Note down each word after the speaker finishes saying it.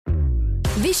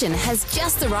Vision has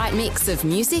just the right mix of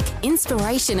music,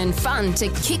 inspiration and fun to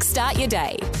kickstart your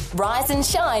day. Rise and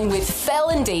shine with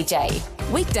Fel and DJ.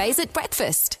 Weekdays at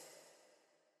breakfast.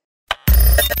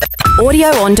 Audio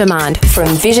on demand from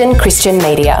Vision Christian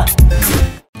Media.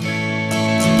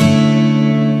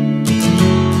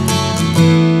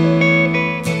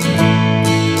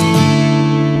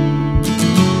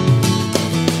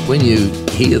 When you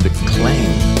hear the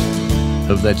clang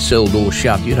of that cell door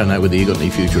shut, you don't know whether you've got any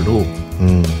future at all.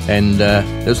 And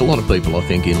there's a lot of people, I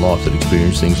think, in life that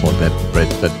experience things like that, Brett.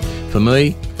 But for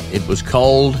me, it was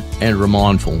cold and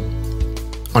remindful.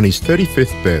 On his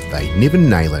 35th birthday, Niven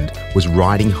Nayland was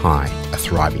riding high. A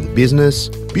thriving business,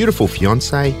 beautiful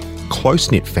fiancée,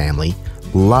 close-knit family,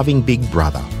 loving big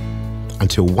brother.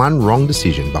 Until one wrong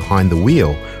decision behind the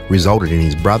wheel resulted in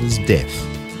his brother's death,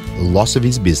 the loss of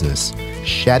his business,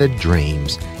 shattered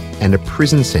dreams, and a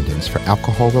prison sentence for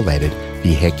alcohol-related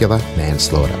vehicular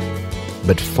manslaughter.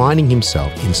 But finding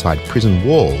himself inside prison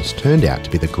walls turned out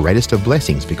to be the greatest of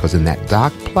blessings, because in that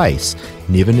dark place,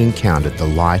 Niven encountered the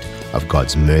light of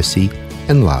God's mercy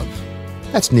and love.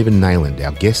 That's Niven Nayland,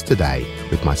 our guest today,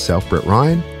 with myself, Brett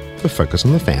Ryan, for Focus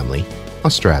on the Family,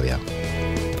 Australia.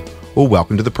 Well,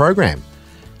 welcome to the program.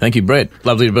 Thank you, Brett.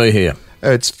 Lovely to be here.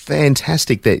 It's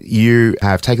fantastic that you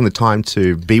have taken the time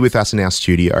to be with us in our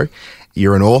studio.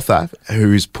 You're an author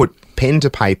who's put pen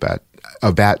to paper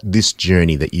about this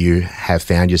journey that you have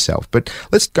found yourself. But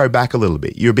let's go back a little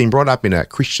bit. You've been brought up in a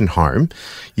Christian home.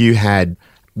 You had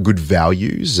good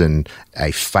values and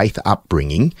a faith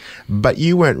upbringing, but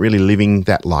you weren't really living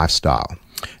that lifestyle.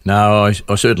 No,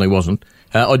 I certainly wasn't.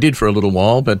 I did for a little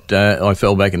while, but I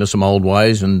fell back into some old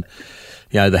ways, and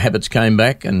the habits came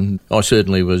back, and I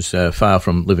certainly was far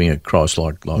from living a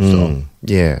Christ-like lifestyle.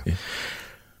 Yeah.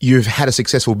 You've had a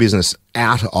successful business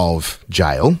out of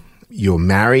jail. You're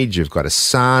married, you've got a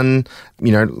son.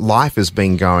 Life has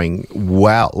been going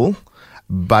well,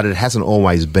 but it hasn't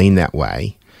always been that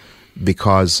way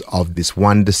because of this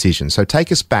one decision. So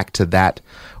take us back to that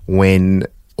when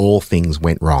all things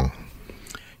went wrong.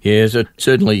 Yes, it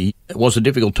certainly was a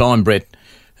difficult time, Brett.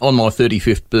 On my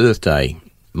 35th birthday,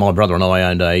 my brother and I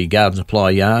owned a garden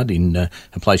supply yard in a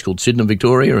place called Sydenham,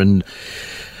 Victoria, and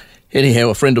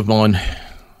anyhow, a friend of mine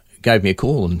gave me a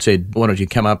call and said, why don't you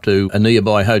come up to a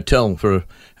nearby hotel for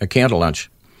a counter lunch?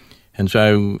 And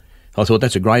so I thought,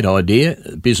 that's a great idea.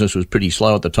 Business was pretty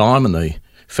slow at the time and the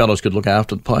fellas could look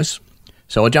after the place.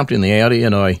 So I jumped in the Audi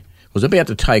and I was about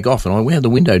to take off, and I wound the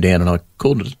window down and I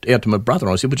called it out to my brother.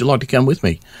 I said, would you like to come with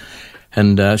me?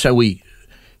 And so we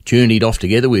journeyed off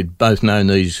together. We'd both known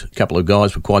these couple of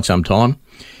guys for quite some time.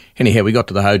 Anyhow, we got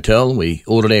to the hotel, we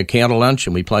ordered our counter lunch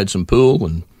and we played some pool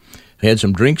and had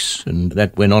some drinks, and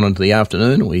that went on into the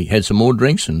afternoon. We had some more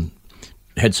drinks and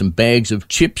had some bags of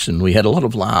chips, and we had a lot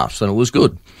of laughs, and it was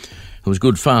good. It was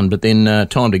good fun. But then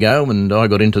time to go, and I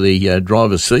got into the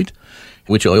driver's seat,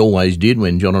 which I always did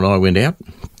when John and I went out,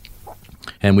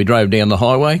 and we drove down the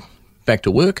highway back to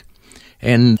work.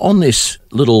 And on this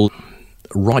little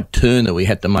right turn that we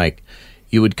had to make,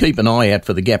 you would keep an eye out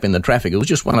for the gap in the traffic. It was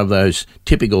just one of those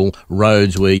typical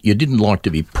roads where you didn't like to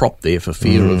be propped there for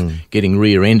fear of getting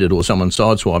rear-ended or someone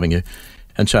sideswiping you.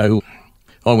 And so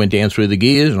I went down through the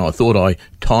gears and I thought I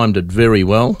timed it very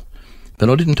well, but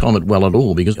I didn't time it well at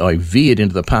all because I veered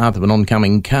into the path of an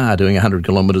oncoming car doing 100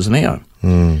 kilometres an hour.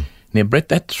 Now, Brett,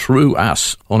 that threw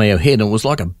us on our head, and it was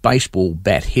like a baseball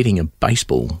bat hitting a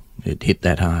baseball. It hit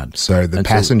that hard. So the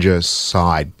passenger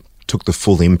side took the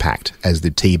full impact as the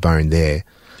T-bone there.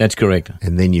 That's correct.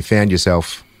 And then you found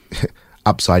yourself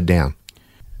upside down.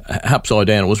 Upside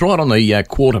down. It was right on the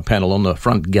quarter panel on the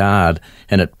front guard,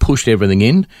 and it pushed everything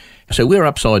in. So we were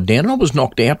upside down, and I was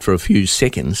knocked out for a few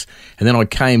seconds, and then I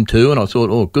came to, and I thought,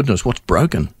 oh, goodness, what's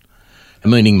broken?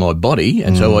 Meaning my body,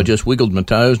 and so I just wiggled my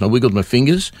toes, and I wiggled my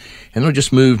fingers, and I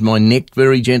just moved my neck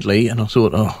very gently, and I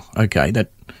thought, oh, okay,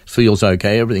 that feels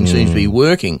okay, everything seems to be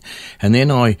working. And then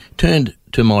I turned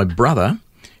to my brother,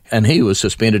 and he was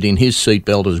suspended in his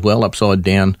seatbelt as well, upside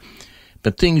down,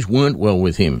 but things weren't well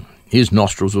with him. His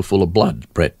nostrils were full of blood,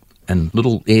 Brett, and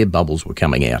little air bubbles were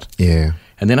coming out. Yeah.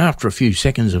 And then after a few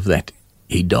seconds of that,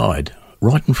 he died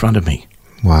right in front of me.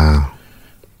 Wow.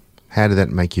 How did that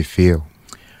make you feel?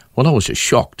 Well, I was just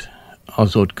shocked. I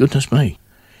thought, goodness me.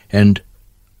 And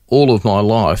all of my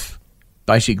life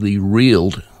basically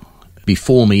reeled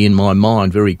before me in my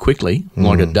mind very quickly,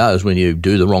 like it does when you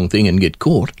do the wrong thing and get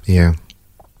caught. Yeah.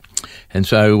 And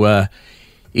so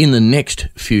in the next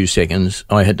few seconds,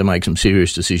 I had to make some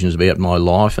serious decisions about my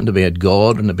life and about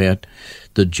God and about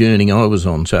the journey I was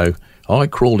on. So I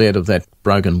crawled out of that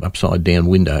broken upside-down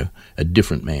window a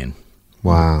different man.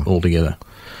 Wow. Altogether.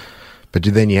 But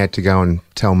then you had to go and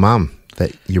tell Mum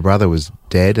that your brother was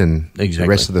dead and Exactly. the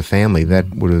rest of the family,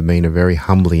 that would have been a very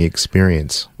humbling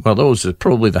experience. Well, that was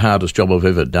probably the hardest job I've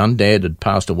ever done. Dad had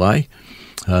passed away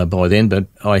by then, but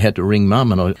I had to ring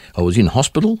Mum, and I was in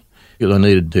hospital because I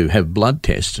needed to have blood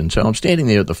tests. And so I'm standing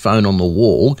there at the phone on the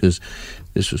wall, because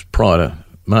this was prior to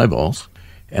mobiles,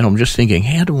 and I'm just thinking,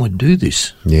 how do I do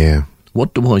this? Yeah,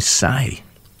 What do I say?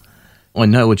 I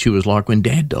know what she was like when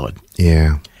Dad died.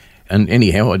 yeah, And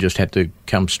anyhow, I just had to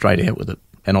come straight out with it.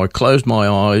 And I closed my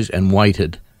eyes and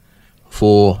waited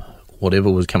for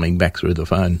whatever was coming back through the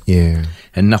phone. yeah.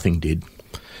 And nothing did.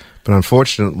 But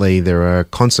unfortunately, there are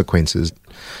consequences.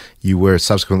 You were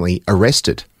subsequently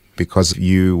arrested because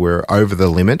you were over the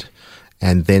limit,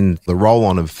 and then the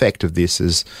roll-on effect of this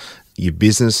is your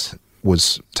business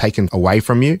was taken away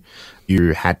from you.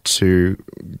 You had to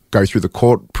go through the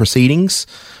court proceedings,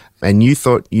 and you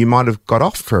thought you might have got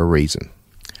off for a reason.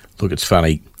 Look, it's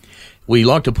funny. We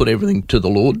like to put everything to the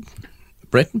Lord,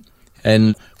 Brett,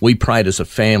 and we prayed as a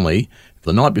family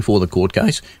the night before the court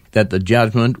case that the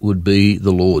judgment would be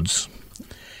the Lord's.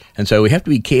 And so we have to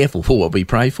be careful for what we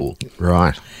pray for.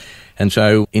 Right. And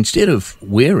so instead of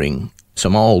wearing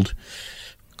some old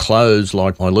clothes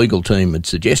like my legal team had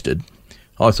suggested,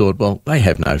 I thought, well, they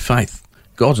have no faith.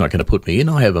 God's not going to put me in.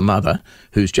 I have a mother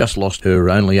who's just lost her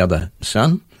only other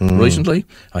son recently.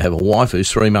 I have a wife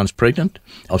who's 3 months pregnant.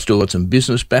 I've still got some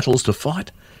business battles to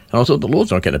fight. And I thought, the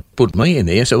Lord's not going to put me in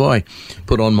there. So I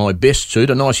put on my best suit,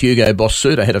 a nice Hugo Boss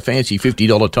suit. I had a fancy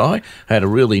 $50 tie. I had a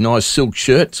really nice silk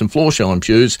shirt, some floor-shine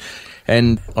shoes.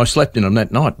 And I slept in them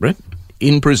that night, Brett,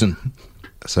 in prison.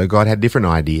 So God had different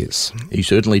ideas. He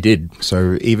certainly did.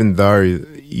 So even though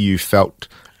you felt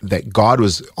that God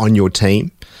was on your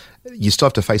team, you still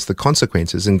have to face the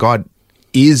consequences, and God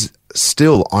is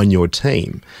still on your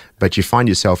team, but you find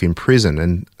yourself in prison.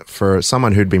 And for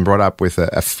someone who'd been brought up with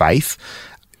a faith,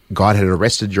 God had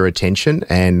arrested your attention,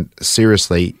 and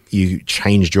seriously, you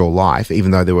changed your life,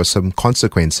 even though there were some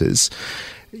consequences.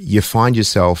 You find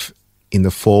yourself in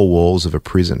the four walls of a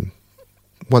prison.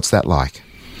 What's that like?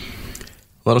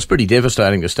 Well, it's pretty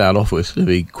devastating to start off with, to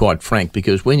be quite frank,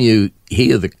 because when you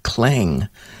hear the clang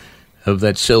of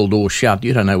that cell door shut,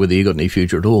 you don't know whether you've got any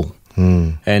future at all.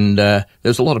 And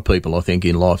there's a lot of people, I think,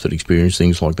 in life that experience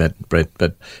things like that, Brett.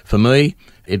 But for me,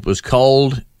 it was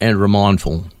cold and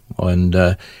remindful, and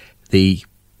the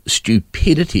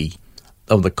stupidity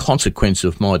of the consequence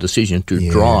of my decision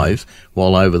to drive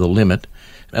while over the limit.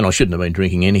 And I shouldn't have been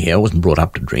drinking anyhow. I wasn't brought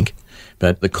up to drink.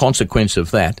 But the consequence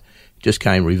of that just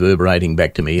came reverberating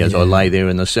back to me as I lay there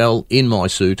in the cell in my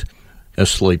suit,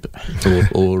 asleep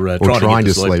or trying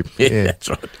to sleep. Yeah, that's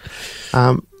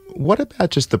right. What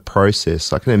about just the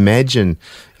process? I can imagine,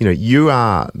 you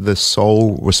are the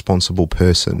sole responsible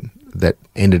person that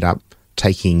ended up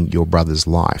taking your brother's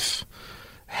life.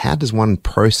 How does one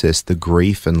process the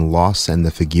grief and loss and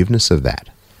the forgiveness of that?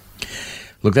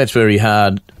 Look, that's very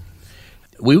hard.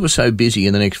 We were so busy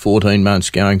in the next 14 months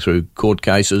going through court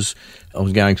cases. I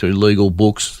was going through legal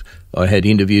books. I had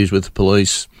interviews with the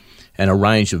police and a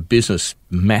range of business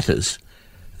matters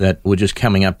that were just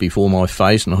coming up before my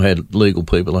face, and I had legal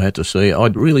people I had to see. I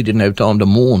really didn't have time to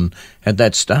mourn at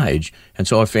that stage. And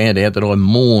so I found out that I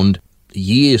mourned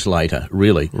years later,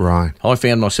 really. Right. I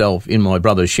found myself in my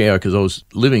brother's shower because I was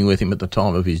living with him at the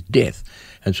time of his death.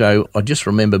 And so I just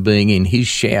remember being in his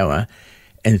shower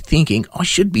and thinking, I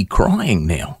should be crying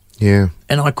now. Yeah.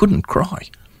 And I couldn't cry.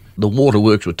 The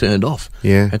waterworks were turned off.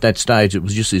 Yeah. At that stage, it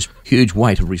was just this huge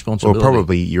weight of responsibility. Well,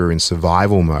 probably you're in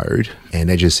survival mode, and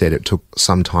as you said, it took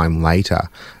some time later.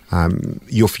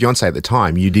 Your fiancé at the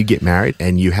time, you did get married,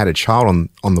 and you had a child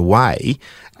on the way,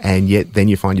 and yet then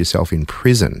you find yourself in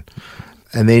prison.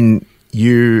 And then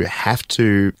you have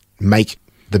to make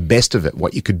the best of it,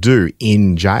 what you could do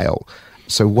in jail.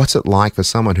 So what's it like for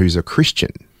someone who's a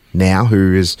Christian now,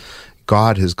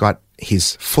 God has got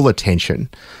his full attention,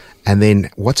 and then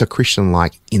what's a Christian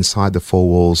like inside the four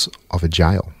walls of a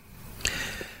jail?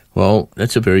 Well,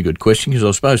 that's a very good question, because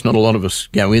I suppose not a lot of us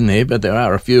go in there, but there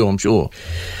are a few, I'm sure.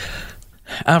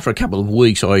 After a couple of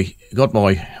weeks, I got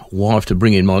my wife to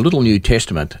bring in my little New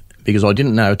Testament, because I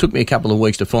didn't know. It took me a couple of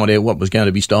weeks to find out what was going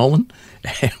to be stolen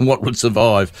and what would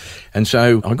survive. And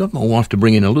so I got my wife to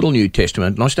bring in a little New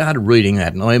Testament, and I started reading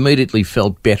that, and I immediately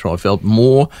felt better. I felt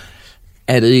more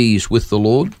at ease with the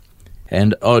Lord.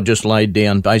 And I just laid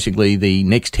down basically the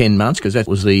next 10 months, because that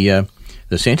was the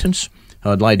sentence.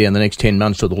 I'd lay down the next 10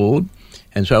 months to the Lord.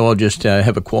 And so I'd just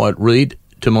have a quiet read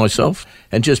to myself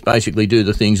and just basically do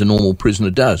the things a normal prisoner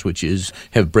does, which is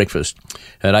have breakfast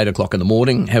at 8 o'clock in the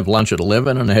morning, have lunch at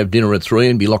 11 and have dinner at 3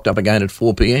 and be locked up again at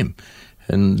 4 p.m.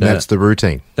 And that's the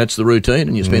routine. That's the routine,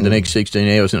 and you spend the next 16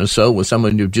 hours in a cell with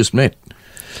someone you've just met.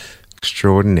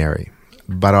 Extraordinary.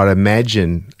 But I'd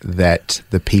imagine that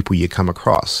the people you come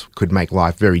across could make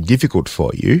life very difficult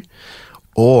for you,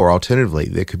 or alternatively,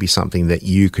 there could be something that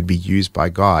you could be used by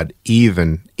God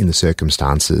even in the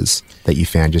circumstances that you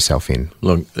found yourself in.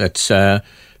 Look, that's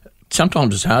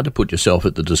sometimes it's hard to put yourself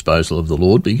at the disposal of the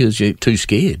Lord because you're too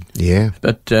scared. Yeah.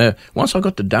 But once I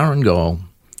got to Durrangyle...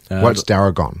 What's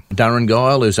Darragon?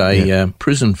 Durrangyle is a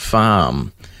prison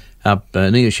farm up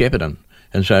near Shepparton.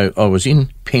 And so I was in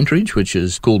Pentridge, which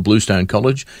is called Bluestone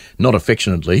College, not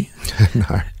affectionately.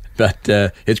 No. But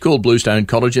it's called Bluestone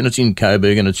College, and it's in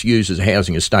Coburg, and it's used as a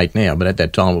housing estate now. But at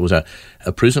that time, it was a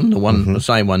prison, the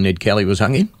same one Ned Kelly was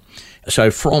hung in.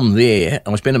 So from there,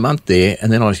 I spent a month there,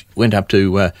 and then I went up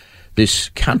to this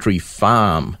country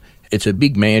farm. It's a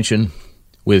big mansion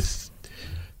with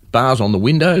bars on the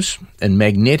windows and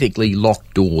magnetically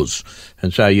locked doors.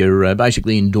 And so you're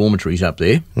basically in dormitories up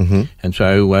there. Mm-hmm. And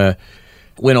so...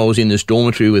 when I was in this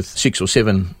dormitory with 6 or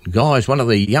 7 guys, one of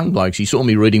the young blokes, he saw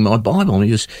me reading my Bible, and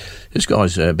this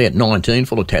guy's about 19,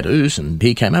 full of tattoos, and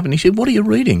he came up and he said, "What are you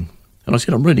reading?" And I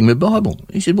said, "I'm reading my Bible."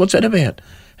 He said, "What's that about?"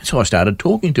 And so I started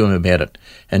talking to him about it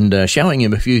and showing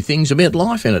him a few things about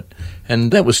life in it.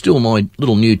 And that was still my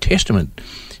little New Testament.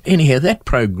 Anyhow, that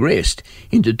progressed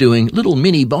into doing little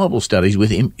mini Bible studies with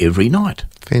him every night.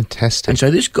 Fantastic. And so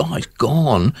this guy's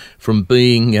gone from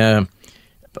being...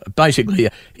 basically,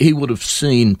 he would have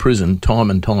seen prison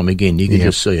time and time again. You could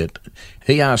just see it.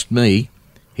 He asked me,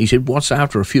 he said, "What's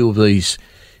after a few of these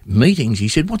meetings?" He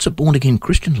said, "What's a born-again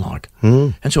Christian like?"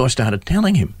 And so I started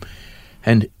telling him.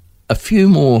 And a few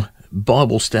more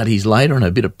Bible studies later and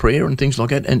a bit of prayer and things like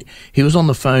that, and he was on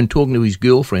the phone talking to his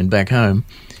girlfriend back home,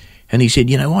 and he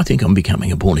said, "I think I'm becoming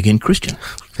a born-again Christian."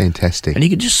 Fantastic. And you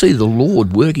could just see the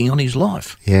Lord working on his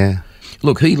life. Yeah.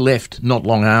 Look, he left not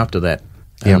long after that.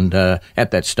 And at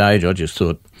that stage, I just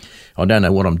thought, I don't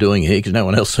know what I'm doing here because no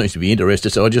one else seems to be interested.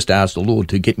 So I just asked the Lord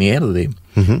to get me out of there.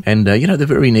 Mm-hmm. And, the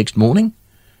very next morning,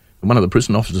 one of the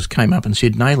prison officers came up and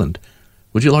said, "Nayland,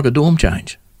 would you like a dorm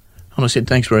change?" And I said,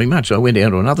 "Thanks very much." So I went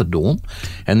down to another dorm,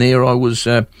 and there I was,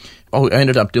 I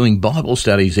ended up doing Bible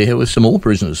studies there with some more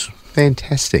prisoners.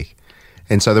 Fantastic.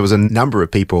 And so there was a number of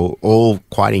people all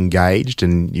quite engaged,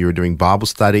 and you were doing Bible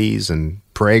studies and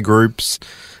prayer groups.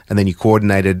 And then you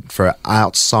coordinated for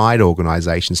outside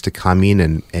organisations to come in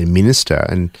and minister.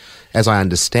 And as I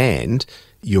understand,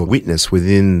 your witness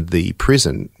within the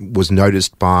prison was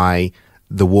noticed by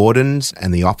the wardens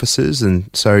and the officers. And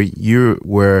so you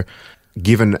were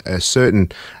given a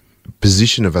certain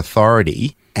position of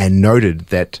authority and noted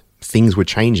that things were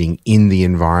changing in the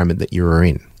environment that you were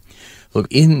in. Look,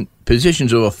 in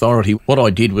positions of authority, what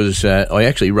I did was I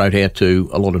actually wrote out to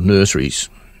a lot of nurseries,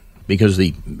 because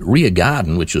the rear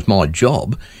garden, which was my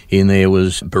job in there,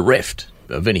 was bereft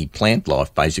of any plant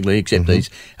life, basically, except these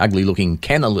ugly-looking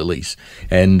canna lilies.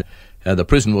 And the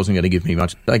prison wasn't going to give me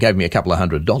much. They gave me a couple of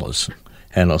 $100.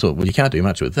 And I thought, well, you can't do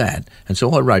much with that. And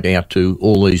so I wrote out to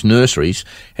all these nurseries,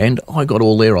 and I got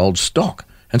all their old stock.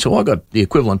 And so I got the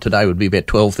equivalent today would be about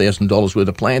 $12,000 worth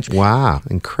of plants. Wow,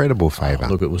 incredible favour.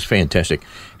 Look, it was fantastic.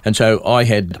 And so I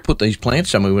had put these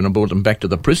plants somewhere when I brought them back to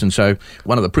the prison. So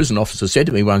one of the prison officers said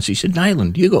to me once, he said,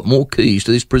 "Nayland, you got more keys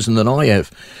to this prison than I have,"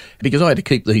 because I had to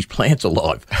keep these plants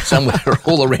alive somewhere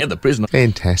all around the prison.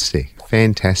 Fantastic,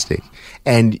 fantastic.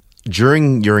 And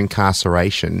during your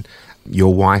incarceration,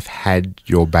 your wife had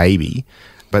your baby,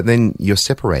 but then you're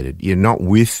separated. You're not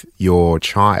with your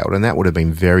child, and that would have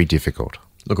been very difficult.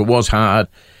 Look, it was hard.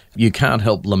 You can't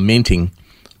help lamenting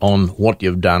on what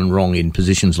you've done wrong in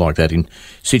positions like that, in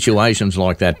situations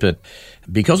like that. But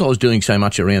because I was doing so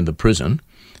much around the prison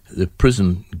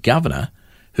governor,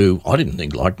 who I didn't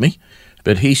think liked me,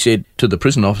 but he said to the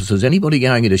prison officers, "Anybody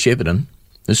going into Shepparton,"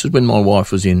 this is when my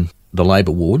wife was in the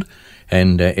labour ward,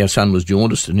 and our son was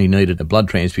jaundiced and he needed a blood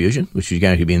transfusion, which was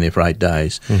going to be in there for 8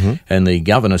 days. Mm-hmm. And the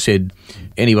governor said,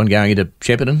 "Anyone going into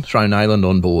Shepparton, throw Nayland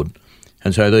on board."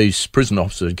 And so these prison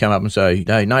officers would come up and say,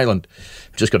 "Hey, Nayland,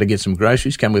 just got to get some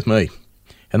groceries, come with me."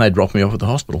 And they'd drop me off at the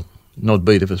hospital, and I'd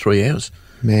be there for 3 hours.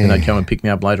 Man. And they'd come and pick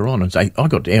me up later on and say, I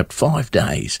got out 5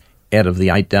 days out of the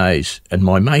 8 days. And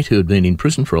my mate, who had been in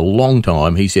prison for a long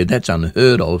time, he said, "That's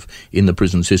unheard of in the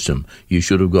prison system. You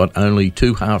should have got only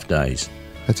 2 half days."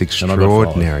 That's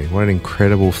extraordinary. What an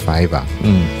incredible favour.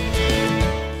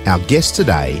 Our guest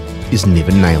today is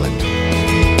Niven Nayland.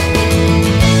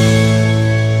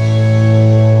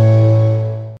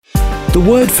 The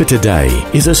Word for Today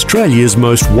is Australia's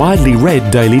most widely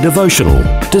read daily devotional,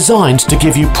 designed to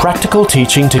give you practical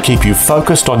teaching to keep you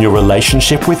focused on your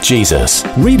relationship with Jesus.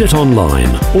 Read it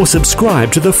online or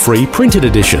subscribe to the free printed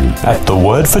edition at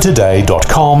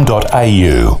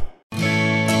thewordfortoday.com.au.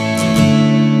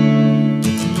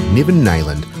 Niven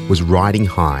Nayland was riding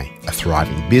high, a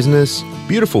thriving business,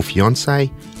 beautiful fiancée,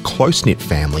 close-knit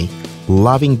family,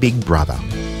 loving big brother,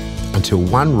 until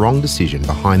one wrong decision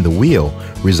behind the wheel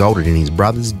resulted in his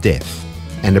brother's death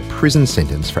and a prison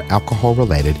sentence for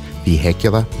alcohol-related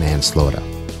vehicular manslaughter.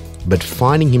 But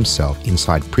finding himself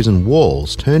inside prison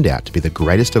walls turned out to be the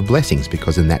greatest of blessings,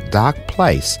 because in that dark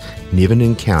place, Niven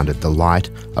encountered the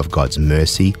light of God's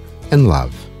mercy and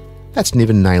love. That's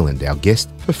Niven Nayland, our guest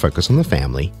for Focus on the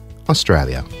Family,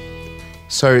 Australia.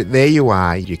 So there you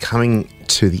are, you're coming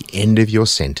to the end of your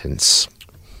sentence.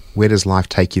 Where does life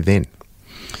take you then?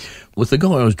 With the guy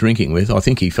I was drinking with, I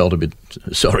think he felt a bit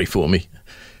sorry for me.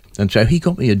 And so he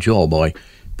got me a job. I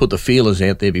put the feelers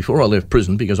out there before I left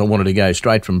prison, because I wanted to go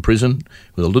straight from prison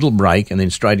with a little break and then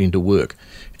straight into work.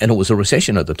 And it was a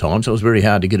recession at the time, so it was very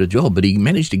hard to get a job. But he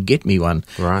managed to get me one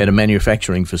at a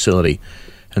manufacturing facility.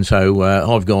 And so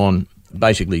I've gone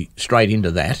basically straight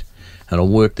into that, and I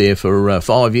worked there for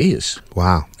 5 years.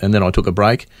 Wow. And then I took a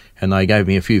break, and they gave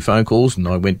me a few phone calls, and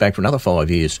I went back for another 5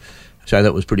 years. So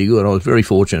that was pretty good. I was very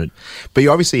fortunate. But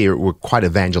you obviously were quite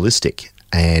evangelistic,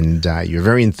 and you're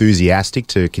very enthusiastic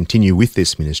to continue with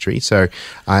this ministry. So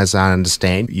as I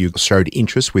understand, you showed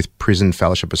interest with Prison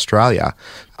Fellowship Australia.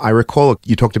 I recall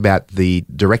you talked about the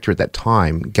director at that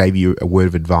time gave you a word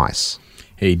of advice.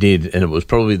 He did, and it was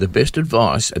probably the best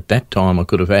advice at that time I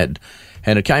could have had.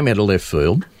 And it came out of left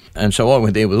field, and so I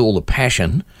went there with all the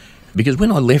passion, because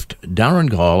when I left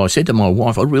Durrangile, I said to my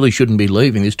wife, I really shouldn't be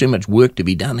leaving. There's too much work to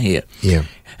be done here. Yeah.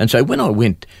 And so when I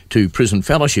went to Prison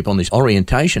Fellowship on this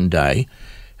orientation day,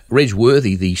 Reg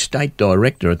Worthy, the state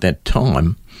director at that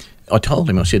time, I told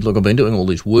him, I said, look, I've been doing all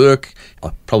this work.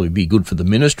 I'll probably be good for the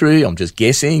ministry. I'm just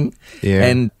guessing. Yeah.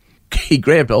 And he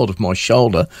grabbed hold of my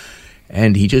shoulder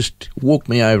and he just walked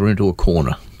me over into a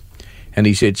corner. And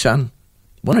he said, son,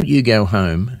 why don't you go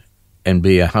home and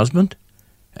be a husband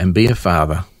and be a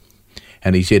father?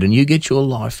 And he said, and you get your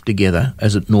life together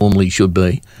as it normally should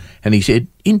be. And he said,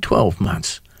 in 12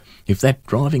 months, if that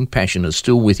driving passion is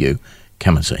still with you,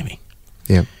 come and see me.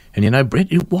 Yeah. And you know,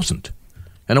 Brett, it wasn't.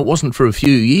 And it wasn't for a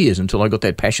few years until I got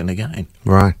that passion again.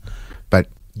 Right. But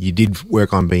you did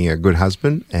work on being a good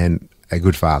husband and a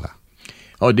good father.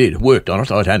 I did, worked on it.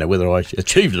 I don't know whether I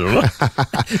achieved it or not.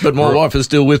 But my wife is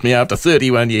still with me after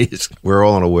 31 years. We're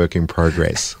all on a work in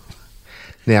progress.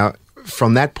 Now,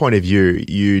 from that point of view,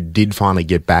 you did finally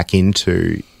get back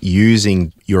into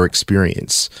using your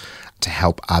experience to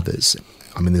help others.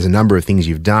 I mean, there's a number of things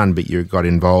you've done, but you got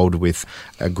involved with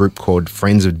a group called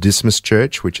Friends of Dismas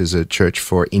Church, which is a church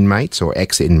for inmates or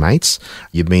ex-inmates.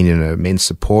 You've been in a men's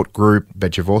support group,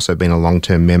 but you've also been a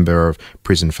long-term member of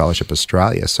Prison Fellowship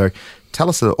Australia. So tell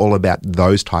us all about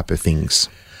those type of things.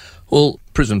 Well,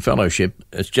 Prison Fellowship,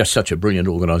 it's just such a brilliant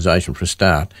organisation for a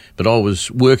start, but I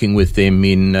was working with them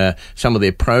in some of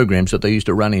their programs that they used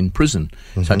to run in prison,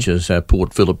 such as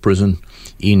Port Phillip Prison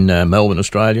in Melbourne,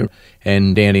 Australia,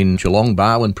 and down in Geelong,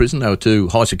 Barwon Prison. They were two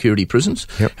high-security prisons,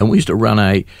 and we used to run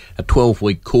a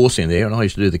 12-week course in there, and I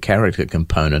used to do the character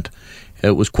component.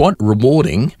 It was quite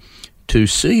rewarding to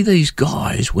see these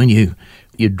guys when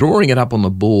you're drawing it up on the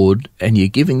board and you're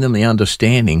giving them the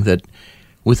understanding that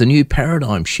with a new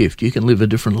paradigm shift, you can live a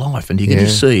different life. And you can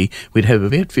just see, we'd have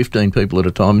about 15 people at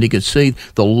a time, and you could see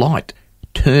the light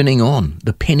turning on,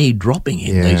 the penny dropping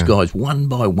in these guys one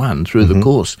by one through the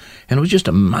course. And it was just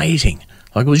amazing.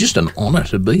 Like, it was just an honour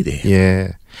to be there.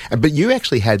 Yeah. But you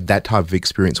actually had that type of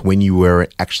experience when you were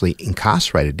actually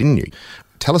incarcerated, didn't you?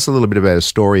 Tell us a little bit about a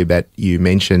story that you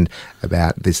mentioned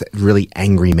about this really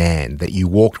angry man that you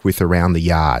walked with around the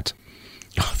yard.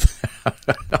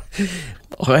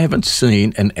 I haven't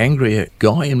seen an angrier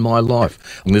guy in my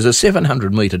life. And there's a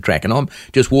 700-metre track, and I'm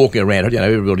just walking around it. You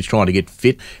know, everybody's trying to get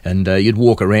fit, and you'd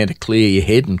walk around to clear your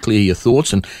head and clear your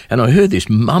thoughts. And I heard this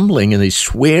mumbling and this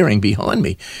swearing behind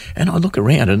me. And I look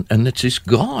around, and it's this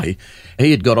guy.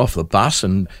 He had got off the bus,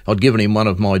 and I'd given him one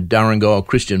of my Durrangile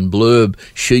Christian blurb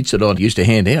sheets that I'd used to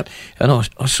hand out. And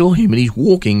I saw him, and he's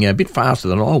walking a bit faster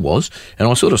than I was. And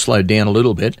I sort of slowed down a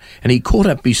little bit, and he caught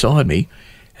up beside me.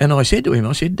 And I said to him,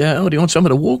 do you want someone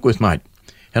to walk with, mate?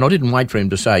 And I didn't wait for him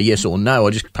to say yes or no.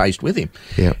 I just paced with him.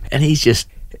 Yeah. And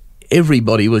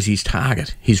everybody was his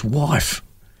target, his wife,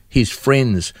 his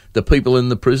friends, the people in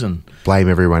the prison. Blame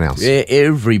everyone else. Yeah,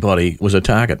 everybody was a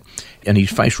target. And his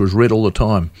face was red all the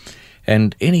time.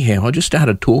 And anyhow, I just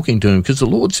started talking to him because the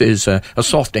Lord says a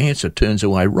soft answer turns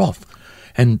away wrath.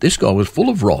 And this guy was full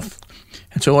of wrath.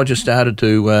 And so I just started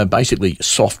to basically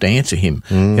soft answer him.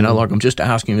 You know, like I'm just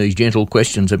asking these gentle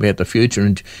questions about the future,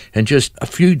 and just a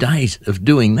few days of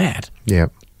doing that. Yeah.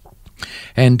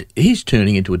 And he's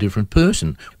turning into a different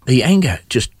person. The anger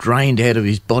just drained out of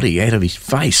his body, out of his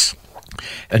face.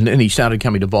 And then he started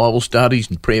coming to Bible studies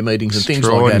and prayer meetings and things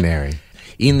like that. Extraordinary.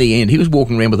 In the end, he was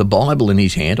walking around with a Bible in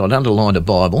his hand. I'd underlined a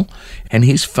Bible, and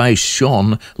his face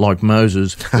shone like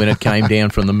Moses when it came down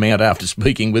from the mount after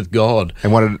speaking with God.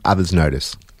 And what did others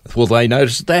notice? Well, they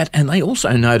noticed that, and they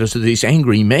also noticed that this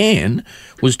angry man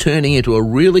was turning into a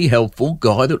really helpful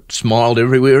guy that smiled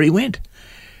everywhere he went.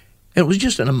 It was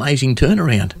just an amazing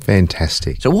turnaround.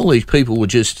 Fantastic. So all these people were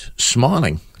just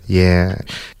smiling. Yeah.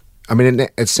 I mean,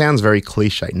 it sounds very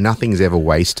cliche. Nothing's ever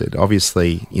wasted.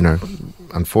 Obviously,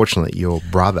 unfortunately, your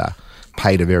brother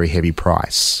paid a very heavy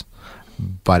price.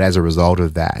 But as a result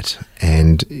of that,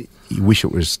 and you wish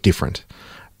it was different,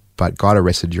 but God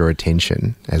arrested your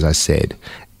attention, as I said,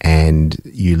 and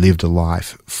you lived a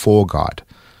life for God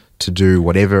to do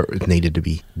whatever needed to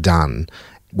be done,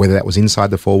 whether that was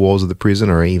inside the four walls of the prison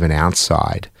or even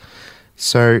outside.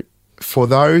 So for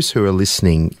those who are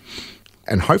listening,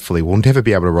 and hopefully will never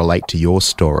be able to relate to your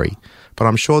story, but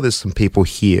I'm sure there's some people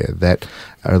here that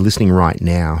are listening right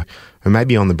now who may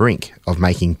be on the brink of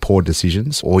making poor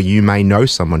decisions, or you may know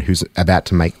someone who's about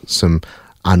to make some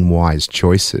unwise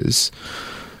choices.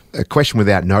 A question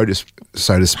without notice,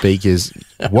 so to speak, is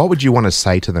what would you want to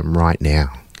say to them right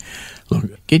now? Look,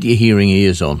 get your hearing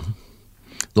ears on.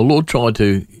 The Lord tried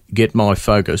to get my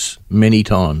focus many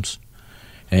times,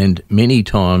 and many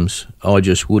times I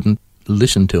just wouldn't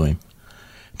listen to him,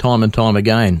 time and time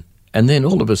again. And then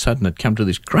all of a sudden it come to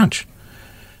this crunch,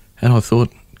 and I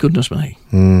thought, goodness me,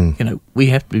 we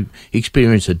have to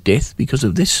experience a death because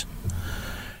of this.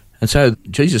 And so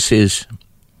Jesus says,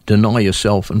 deny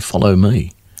yourself and follow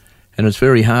me. And it's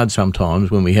very hard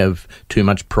sometimes when we have too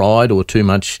much pride or too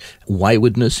much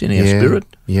waywardness in our spirit.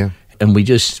 Yeah. And we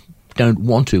just don't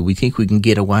want to. We think we can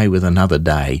get away with another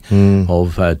day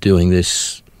of doing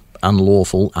this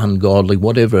unlawful, ungodly,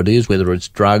 whatever it is, whether it's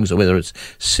drugs or whether it's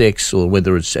sex or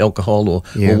whether it's alcohol or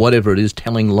whatever it is,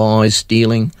 telling lies,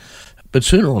 stealing. But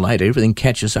sooner or later, everything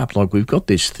catches up. Like we've got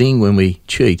this thing when we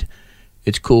cheat.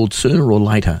 It's called sooner or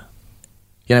later.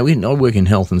 I work in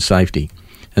health and safety,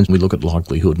 and we look at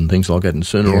likelihood and things like that, and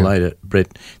sooner or later,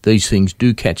 Brett, these things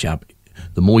do catch up.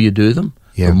 The more you do them,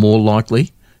 the more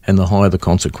likely and the higher the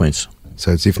consequence.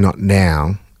 So it's if not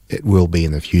now, it will be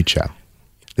in the future.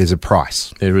 There's a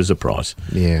price. There is a price.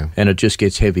 Yeah. And it just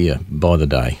gets heavier by the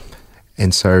day.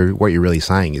 And so what you're really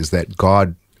saying is that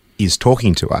God is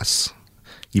talking to us.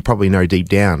 You probably know deep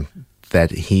down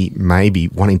that he may be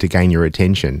wanting to gain your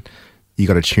attention. You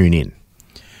got to tune in.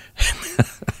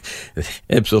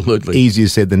 Absolutely. Easier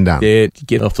said than done. Yeah,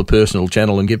 get off the personal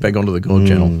channel and get back onto the God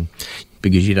channel,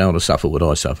 because you don't want to suffer what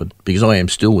I suffered, because I am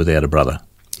still without a brother.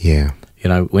 Yeah.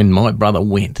 When my brother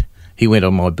went, he went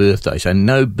on my birthday, so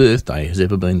no birthday has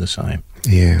ever been the same.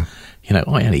 Yeah. I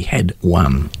only had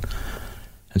one.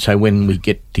 And so when we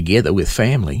get together with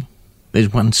family,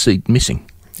 there's one seat missing.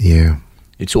 Yeah.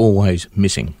 It's always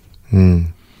missing.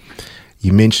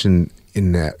 You mentioned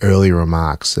in earlier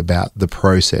remarks about the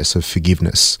process of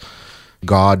forgiveness.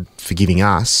 God forgiving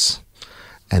us,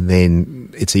 and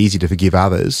then it's easy to forgive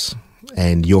others.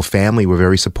 And your family were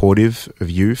very supportive of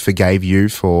you, forgave you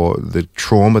for the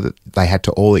trauma that they had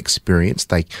to all experience.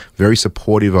 They very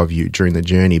supportive of you during the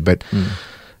journey. But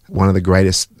one of the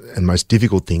greatest and most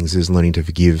difficult things is learning to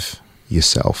forgive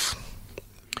yourself.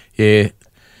 Yeah,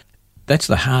 that's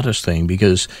the hardest thing,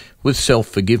 because with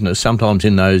self-forgiveness, sometimes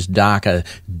in those darker,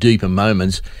 deeper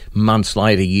moments, months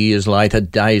later, years later,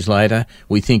 days later,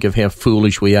 we think of how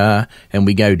foolish we are, and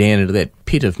we go down into that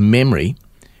pit of memory,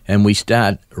 and we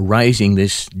start raising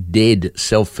this dead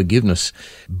self-forgiveness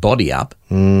body up,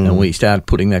 and we start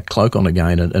putting that cloak on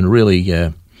again. And really,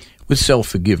 with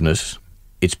self-forgiveness,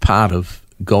 it's part of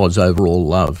God's overall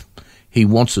love. He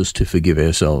wants us to forgive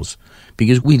ourselves,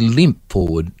 because we limp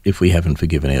forward if we haven't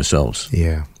forgiven ourselves.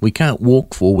 Yeah. We can't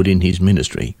walk forward in his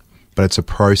ministry. But it's a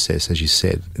process, as you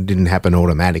said. It didn't happen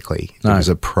automatically. No. It was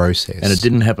a process. And it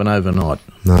didn't happen overnight.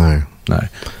 No. No.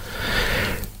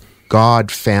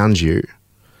 God found you.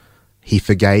 He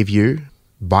forgave you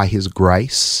by his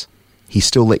grace. He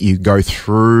still let you go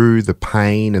through the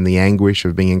pain and the anguish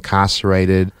of being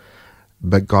incarcerated,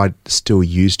 but God still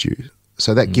used you.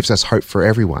 So that gives us hope for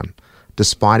everyone.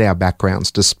 Despite our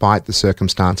backgrounds, despite the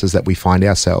circumstances that we find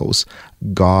ourselves,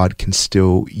 God can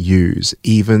still use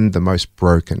even the most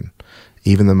broken,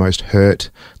 even the most hurt,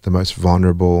 the most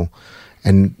vulnerable.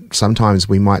 And sometimes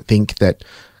we might think that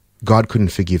God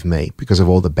couldn't forgive me because of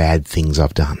all the bad things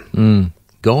I've done.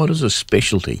 God is a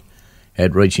specialty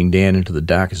at reaching down into the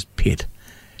darkest pit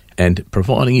and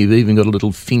providing you've even got a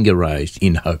little finger raised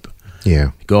in hope.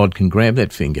 Yeah. God can grab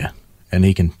that finger, and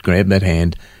he can grab that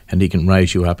hand, and he can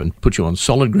raise you up and put you on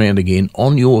solid ground again,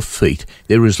 on your feet.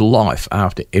 There is life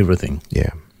after everything. Yeah.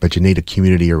 but you need a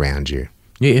community around you.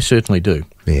 Yeah, certainly do.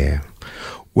 Yeah.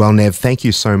 Well, Nev, thank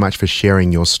you so much for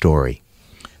sharing your story.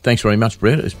 Thanks very much,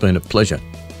 Brett. It's been a pleasure.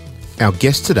 Our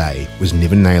guest today was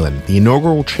Niven Nayland, the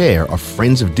inaugural chair of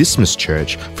Friends of Dismas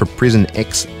Church for prison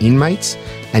ex-inmates,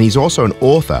 and he's also an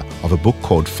author of a book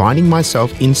called Finding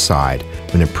Myself Inside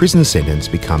When a Prison Sentence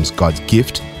Becomes God's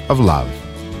Gift of Love.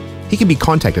 He can be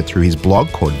contacted through his blog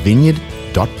called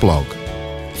vineyard.blog.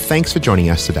 Thanks for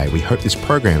joining us today. We hope this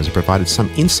program has provided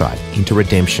some insight into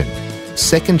redemption,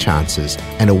 second chances,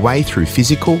 and a way through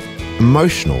physical,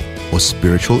 emotional, or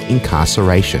spiritual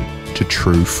incarceration to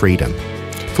true freedom.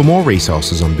 For more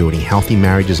resources on building healthy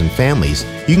marriages and families,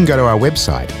 you can go to our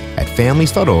website at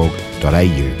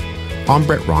families.org.au. I'm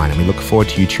Brett Ryan, and we look forward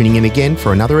to you tuning in again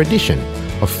for another edition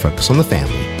of Focus on the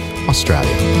Family,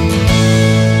 Australia.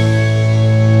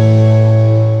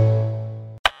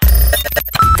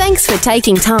 Thanks for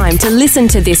taking time to listen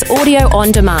to this audio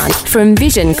on demand from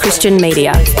Vision Christian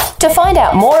Media. To find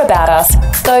out more about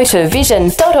us, go to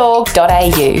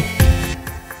vision.org.au.